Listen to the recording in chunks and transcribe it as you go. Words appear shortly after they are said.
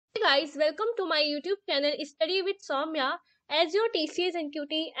Guys, welcome to my YouTube channel Study with Soumya. As your TCS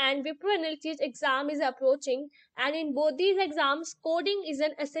NQT and Wipro NLTH exam is approaching, and in both these exams coding is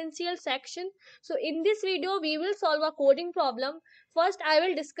an essential section. So in this video we will solve a coding problem. First I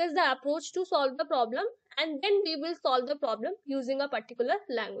will discuss the approach to solve the problem, and then we will solve the problem using a particular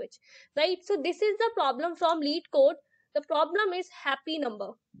language. Right? So this is the problem from Lead Code. The problem is happy number.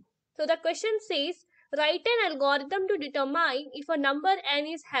 So the question says, write an algorithm to determine if a number n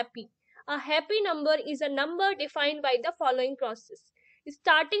is happy. A happy number is a number defined by the following process.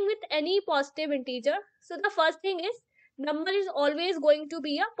 Starting with any positive integer. So the first thing is, number is always going to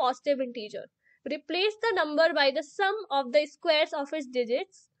be a positive integer. Replace the number by the sum of the squares of its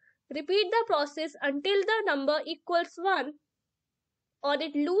digits. Repeat the process until the number equals 1, or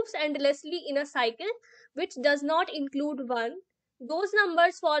it loops endlessly in a cycle which does not include 1. Those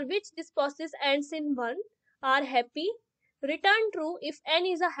numbers for which this process ends in 1 are happy. Return true if n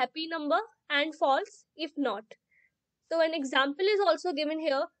is a happy number and false if not. So an example is also given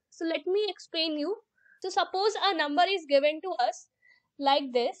here. So let me explain you. So suppose a number is given to us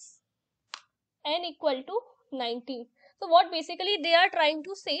like this, n equal to 19. So what basically they are trying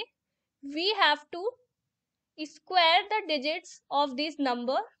to say, we have to square the digits of this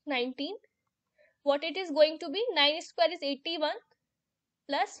number 19. What it is going to be, 9 square is 81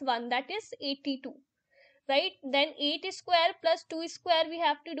 plus 1, that is 82, right? Then 8 square plus 2 square we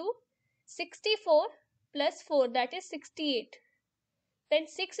have to do 64 plus 4, that is 68. Then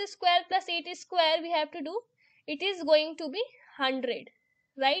 6 square plus 8 square we have to do, it is going to be 100,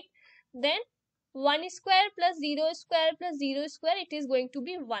 right? Then 1 square plus 0 square plus 0 square, it is going to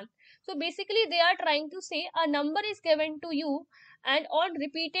be 1. So basically they are trying to say a number is given to you, and on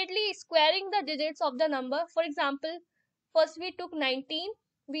repeatedly squaring the digits of the number, for example, first we took 19,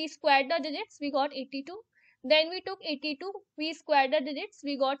 we squared the digits, we got 82. Then we took 82, we squared the digits,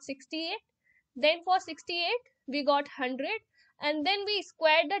 we got 68. Then for 68 we got 100, and then we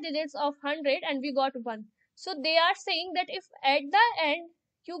squared the digits of 100 and we got 1. So they are saying that if at the end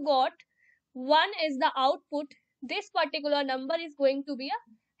you got 1 is the output, this particular number is going to be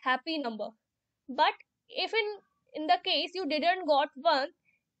a happy number. But if in the case you didn't got 1,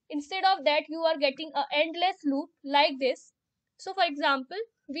 instead of that you are getting a endless loop like this. So for example,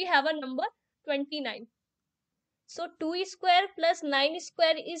 we have a number 29. So 2 square plus 9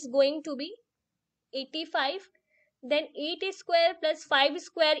 square is going to be 85. Then 8 square plus 5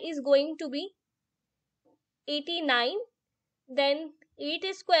 square is going to be 89. Then 8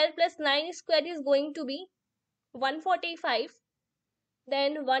 square plus 9 square is going to be 145.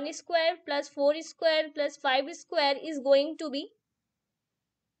 Then 1 square plus 4 square plus 5 square is going to be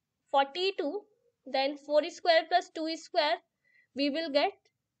 42. Then 4 square plus 2 square we will get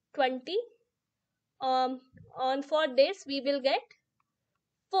 20. On for this we will get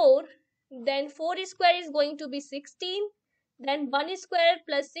 4. Then 4 square is going to be 16. Then 1 square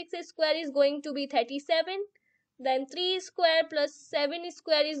plus 6 square is going to be 37. Then 3 square plus 7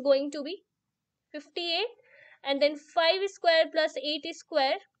 square is going to be 58. And then 5 square plus 8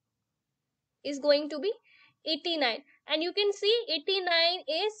 square is going to be 89. And you can see 89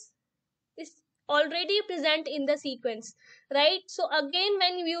 is already present in the sequence, right? So again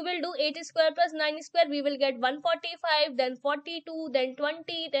when you will do 8 square plus 9 square, we will get 145, then 42, then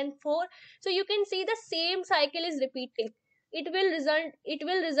 20, then 4. So you can see the same cycle is repeating. It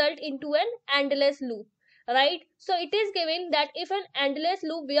will result into an endless loop, right? So it is given that if an endless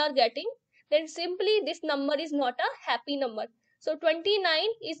loop we are getting, then simply this number is not a happy number. So 29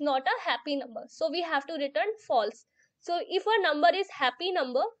 is not a happy number, so we have to return false. So if a number is happy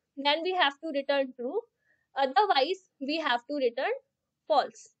number, then we have to return true, otherwise we have to return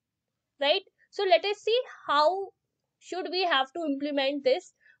false, right? So let us see how should we have to implement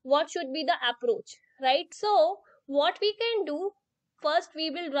this, what should be the approach, right? So what we can do, first we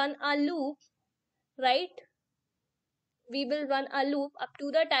will run a loop, right? We will run a loop up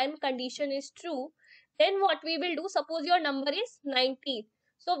to the time condition is true. Then what we will do, suppose your number is 19,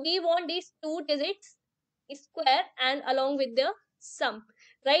 so we want these two digits square and along with the sum,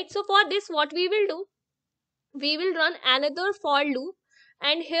 right? So for this what we will do, we will run another for loop,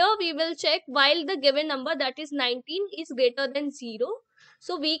 and here we will check while the given number, that is 19, is greater than 0.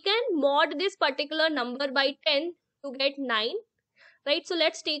 So we can mod this particular number by 10 to get 9, right? So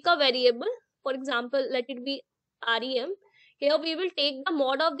let's take a variable, for example let it be rem. Here we will take the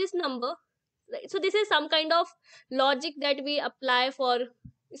mod of this number, right? So this is some kind of logic that we apply for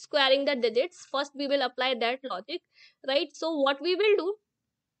squaring the digits. First we will apply that logic, right? So what we will do,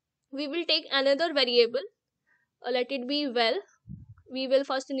 we will take another variable, let it be well. We will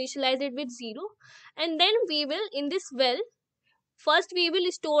first initialize it with 0, and then we will in this well first we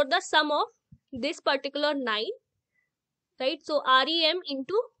will store the sum of this particular 9, right? So rem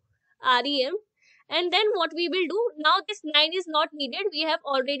into rem, and then what we will do, now this 9 is not needed, we have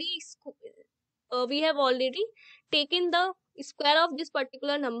already taken the square of this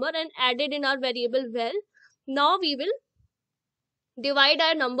particular number and added in our variable well. Now we will divide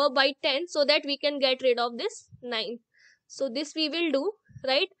our number by 10 so that we can get rid of this 9. So this we will do,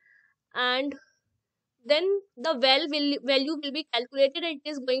 right? And then the value will be calculated, and it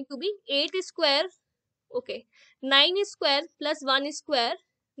is going to be 8 square, okay, 9 square plus 1 square,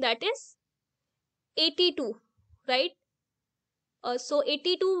 that is 82, right? So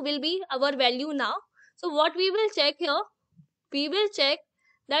 82 will be our value now. So what we will check here, we will check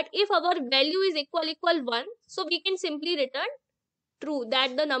that if our value is equal 1, so we can simply return true,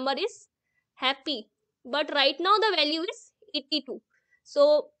 that the number is happy. But right now the value is 82.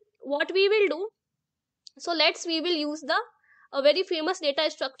 So what we will do, so we will use the a very famous data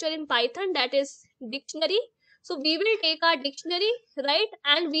structure in Python, that is dictionary. So we will take our dictionary, right,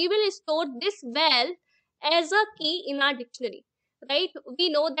 and we will store this val as a key in our dictionary, right? We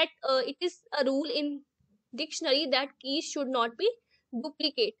know that it is a rule in dictionary that keys should not be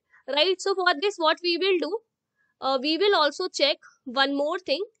duplicate, right? So for this what we will do, we will also check one more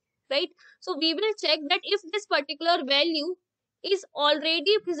thing, right? So we will check that if this particular value is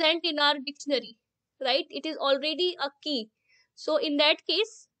already present in our dictionary, right, it is already a key. So in that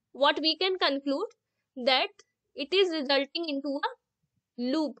case what we can conclude, that it is resulting into a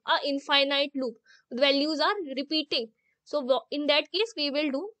loop, a infinite loop, values are repeating. So in that case we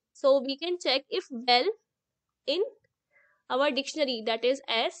will do, so we can check if well in our dictionary, that is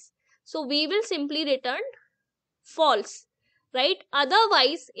s, so we will simply return false, right?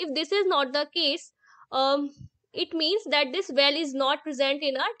 Otherwise if this is not the case, it means that this val is not present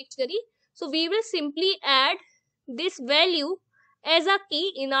in our dictionary. So we will simply add this value as a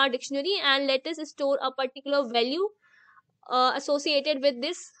key in our dictionary, and let us store a particular value associated with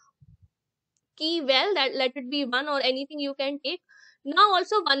this key val, that let it be 1 or anything you can take. Now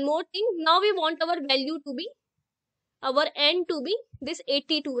also one more thing, now we want our value to be, our n to be this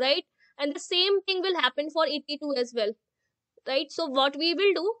 82, right? And the same thing will happen for 82 as well, right? So what we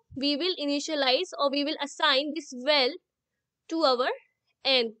will do, we will initialize or we will assign this val to our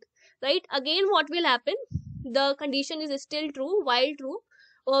n, right? Again what will happen, the condition is still true, while true,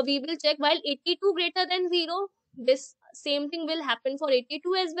 or we will check while 82 greater than 0, this same thing will happen for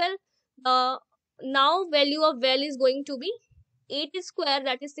 82 as well. Now value of val is going to be 8 square,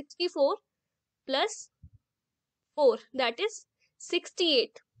 that is 64, plus 4, that is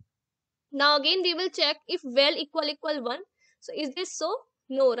 68. Now again we will check if val equal 1. So is this so?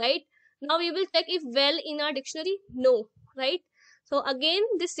 No, right? Now we will check if val in our dictionary. No, right? So again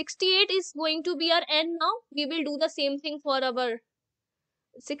this 68 is going to be our n. Now we will do the same thing for our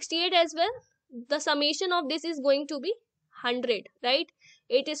 68 as well. The summation of this is going to be 100, right?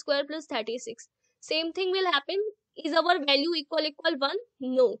 8 square plus 36. Same thing will happen. Is our value equal 1?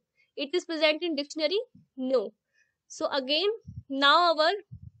 No. It is present in dictionary? No. So again now our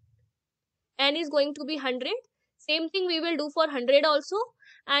n is going to be 100. Same thing we will do for 100 also.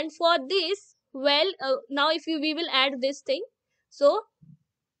 And for this, well, now if we will add this thing, so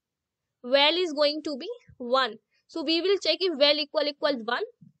val is going to be 1. So we will check if val equal 1,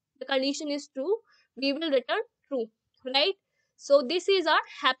 the condition is true, we will return true, right? So this is our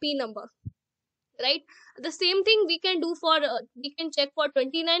happy number, right? The same thing we can do for we can check for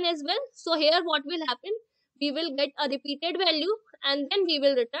 29 as well. So here what will happen, we will get a repeated value and then we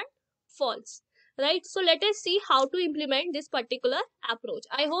will return false, right? So let us see how to implement this particular approach.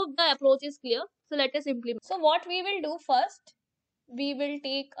 I hope the approach is clear. So let us implement. So what we will do first, we will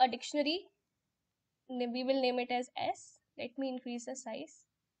take a dictionary, we will name it as s. Let me increase the size,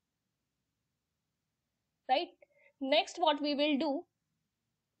 right? Next what we will do,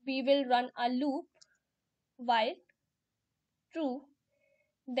 we will run a loop while true,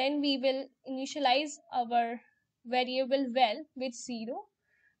 then we will initialize our variable val with 0,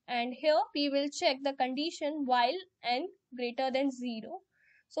 and here we will check the condition while n greater than 0.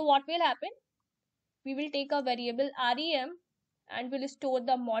 So what will happen, we will take a variable rem and will store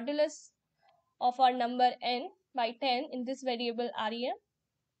the modulus of our number n by 10 in this variable rem,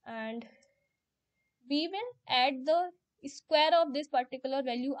 and we will add the square of this particular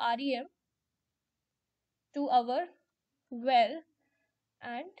value rem to our val,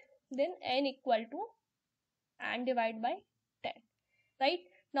 and then n equal to and divide by 10, right?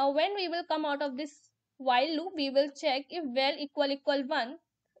 Now when we will come out of this while loop, we will check if val equal 1,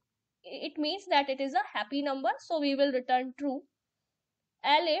 it means that it is a happy number, so we will return true.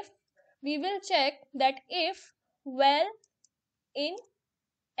 If we will check that if val in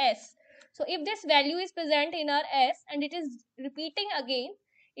S. So if this value is present in our S and it is repeating again,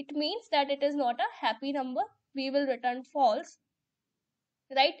 it means that it is not a happy number. We will return false,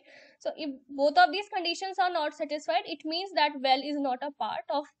 right? So if both of these conditions are not satisfied, it means that val is not a part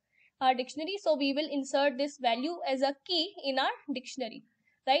of our dictionary. So we will insert this value as a key in our dictionary,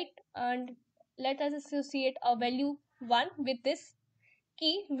 right? And let us associate a value 1 with this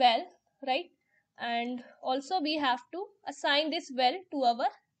key val, right? And also we have to assign this val to our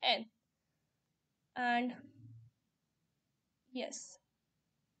n. And yes,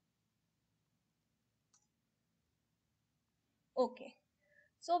 okay,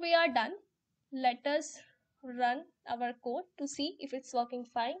 so we are done. Let us run our code to see if it's working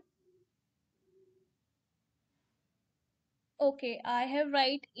fine. Okay, I have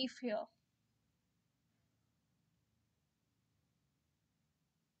write if here.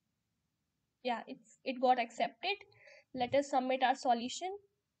 Yeah, it got accepted. Let us submit our solution.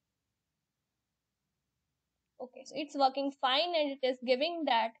 Okay, so it's working fine and it is giving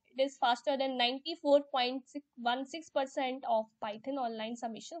that it is faster than 94.16% of Python online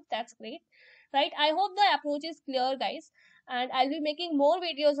submissions. That's great, right? I hope the approach is clear, guys. And I'll be making more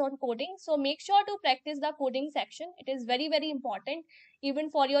videos on coding. So make sure to practice the coding section. It is very, very important, even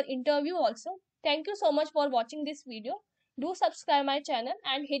for your interview also. Thank you so much for watching this video. Do subscribe my channel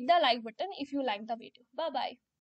and hit the like button if you like the video. Bye bye.